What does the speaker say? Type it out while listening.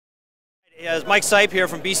It's Mike Sipe here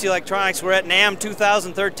from BC Electronics. We're at NAMM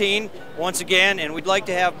 2013 once again, and we'd like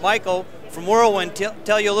to have Michael from Whirlwind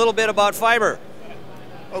tell you a little bit about fiber.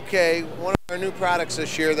 Okay, one of our new products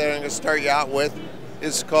this year that I'm going to start you out with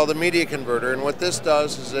is called a media converter, and what this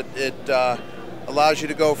does is it allows you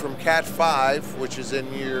to go from Cat5, which is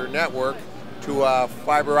in your network, to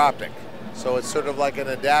fiber optic. So it's sort of like an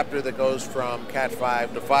adapter that goes from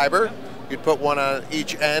Cat5 to fiber. You'd put one on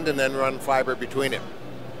each end and then run fiber between it.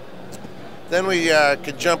 Then we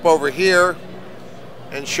could jump over here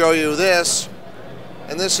and show you this,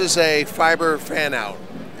 and this is a fiber fan out.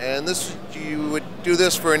 And this, you would do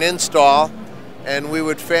this for an install, and we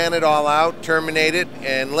would fan it all out, terminate it,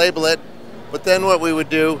 and label it. But then what we would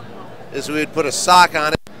do is we would put a sock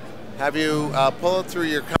on it, have you pull it through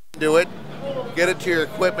your conduit, get it to your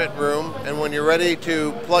equipment room, and when you're ready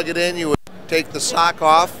to plug it in, you would take the sock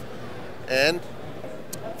off and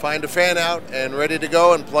find a fan out and ready to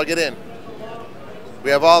go and plug it in. We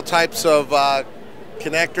have all types of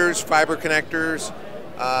connectors, fiber connectors,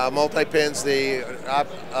 multi-pins, the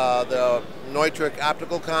Neutrik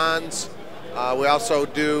optical cons. We also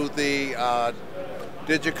do the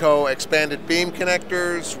Digico expanded beam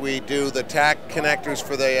connectors. We do the TAC connectors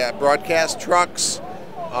for the broadcast trucks.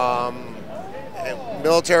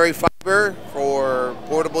 Military fiber for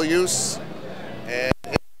portable use.